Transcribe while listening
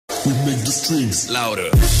we make the strings louder.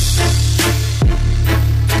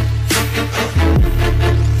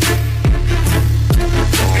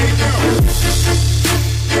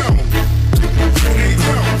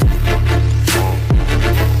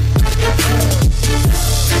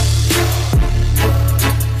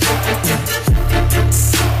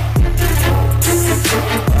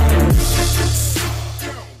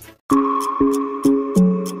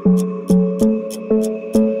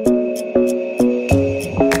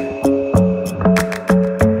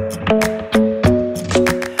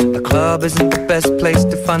 Isn't the best place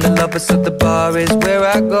to find the lovers, so the bar is where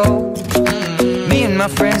I go. Me and my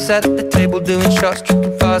friends at the table doing shots,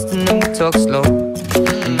 tripping fast, and then we talk slow.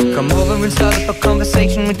 Come over and start up a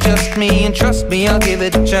conversation with just me, and trust me, I'll give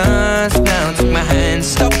it a chance. Now take my hand,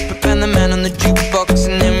 stop it, and the man on the jukebox,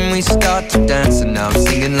 and then we start to dance. And now I'm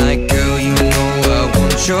singing like, girl, you know I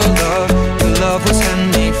want your love. Your love was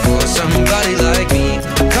handmade for somebody like me.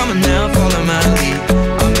 Come on now, follow my lead.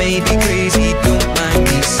 I may be crazy, don't mind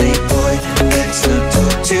me. Say, boy, let's not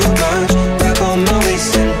talk too much. Grab on my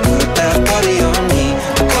waist and put that body on me.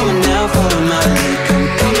 Come on now, follow my lead.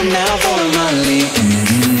 Come on now, follow my lead.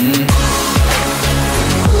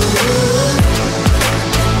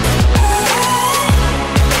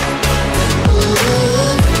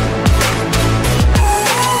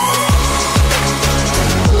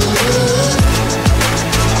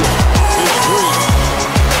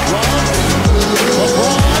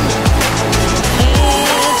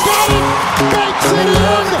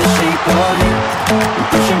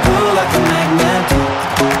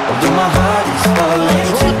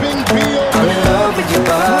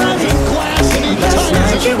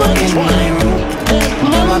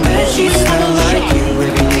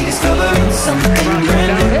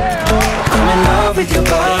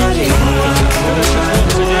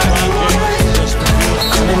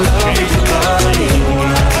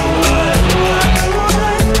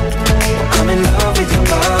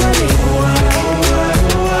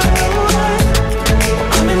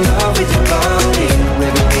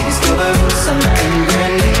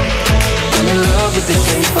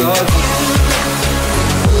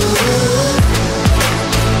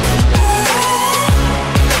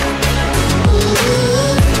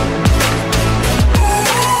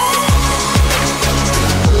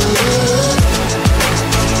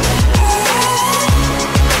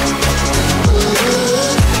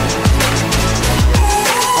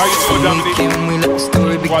 We let the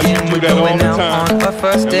story begin. We're going out on our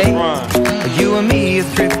first date. You and me are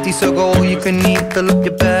thrifty, so go all you can eat. Fill up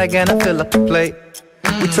your bag and I fill up the plate.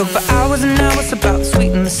 We talk for hours and hours about the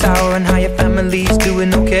sweet and the sour, and how your family's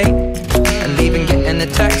doing okay. And leaving, getting a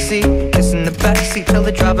taxi, kissing the backseat, tell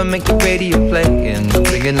the driver make the radio play. And I'm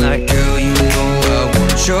thinking like, girl, you know I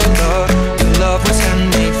want your love. Your love was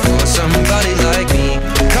handmade for somebody like me.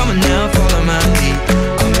 Come on now, follow my lead.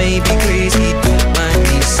 I may be crazy, don't mind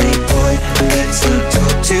me. Say, boy, let's not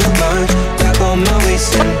talk too much. Grab on my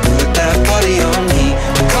waist and put that body on me.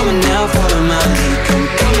 Come on now, follow my lead.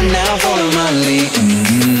 Come on now, follow my lead.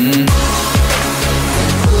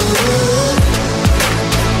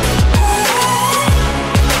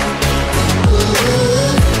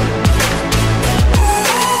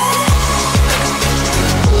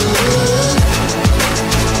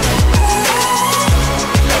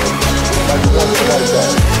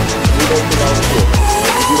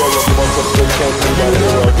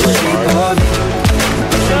 Like